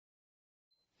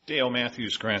Dale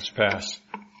Matthews, Grants Pass.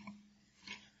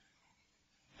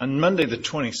 On Monday the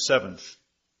 27th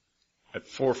at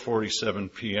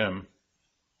 4:47 p.m.,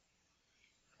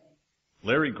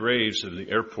 Larry Graves of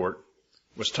the airport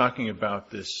was talking about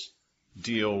this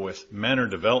deal with Manor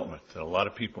Development that a lot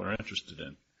of people are interested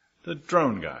in. The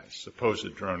drone guys,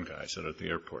 supposed drone guys out at the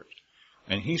airport.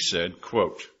 And he said,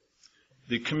 quote,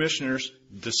 "The commissioners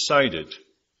decided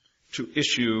to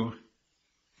issue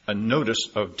a notice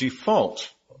of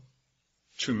default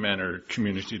to Manor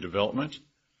Community Development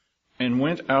and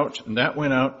that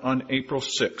went out on April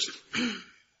 6th.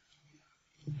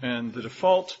 And the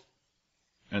default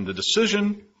and the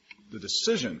decision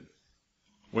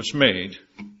was made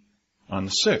on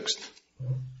the 6th.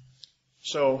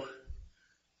 So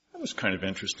that was kind of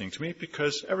interesting to me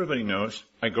because everybody knows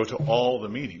I go to all the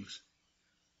meetings.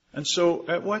 And so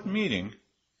at what meeting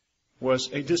was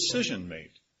a decision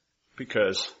made?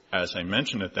 Because, as I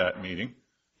mentioned at that meeting,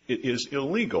 it is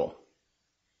illegal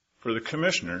for the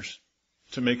commissioners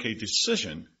to make a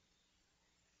decision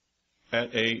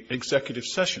at an executive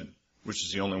session, which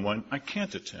is the only one I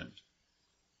can't attend.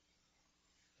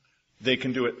 They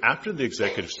can do it after the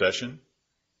executive session,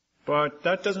 but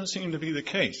that doesn't seem to be the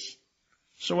case.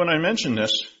 So when I mentioned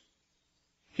this,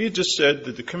 he had just said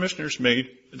that the commissioners made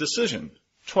a decision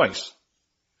twice.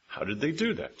 How did they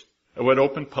do that? At what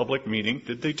open public meeting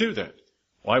did they do that?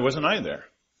 Why wasn't I there?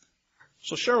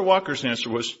 So Cheryl Walker's answer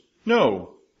was,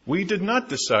 no, we did not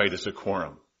decide as a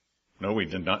quorum. No, we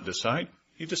did not decide.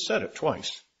 He just said it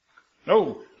twice.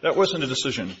 No, that wasn't a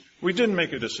decision. We didn't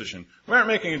make a decision. We aren't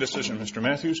making a decision, Mr.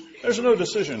 Matthews. There's no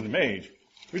decision made.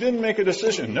 We didn't make a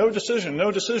decision. No decision, no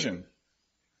decision.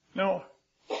 Now,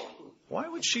 why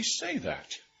would she say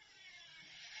that?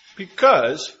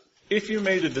 Because if you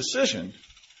made a decision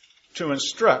to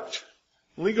instruct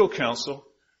legal counsel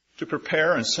to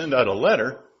prepare and send out a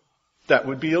letter, that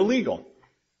would be illegal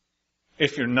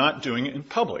if you're not doing it in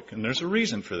public. And there's a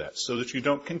reason for that, so that you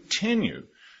don't continue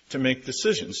to make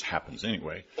decisions, happens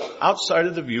anyway, outside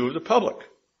of the view of the public.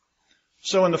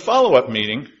 So in the follow-up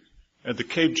meeting at the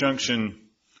Cave Junction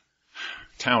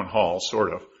Town Hall,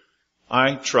 sort of,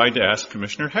 I tried to ask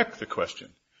Commissioner Heck the question.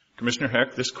 Commissioner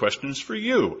Heck, this question is for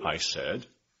you, I said.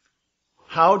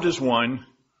 How does one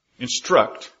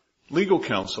instruct legal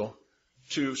counsel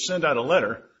to send out a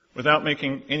letter without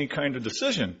making any kind of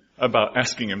decision about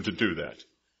asking him to do that?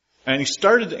 And he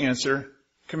started to answer.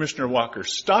 Commissioner Walker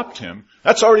stopped him.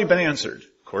 That's already been answered.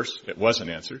 Of course, it wasn't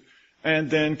answered. And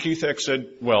then Keith Heck said,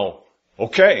 well,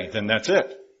 okay, then that's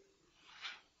it.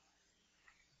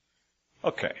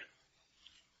 Okay.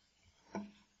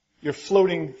 You're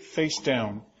floating face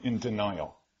down in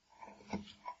denial.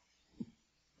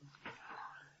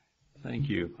 Thank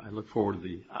you. I look forward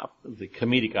to the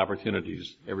comedic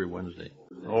opportunities every Wednesday.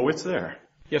 Oh, it's there.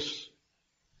 Yes.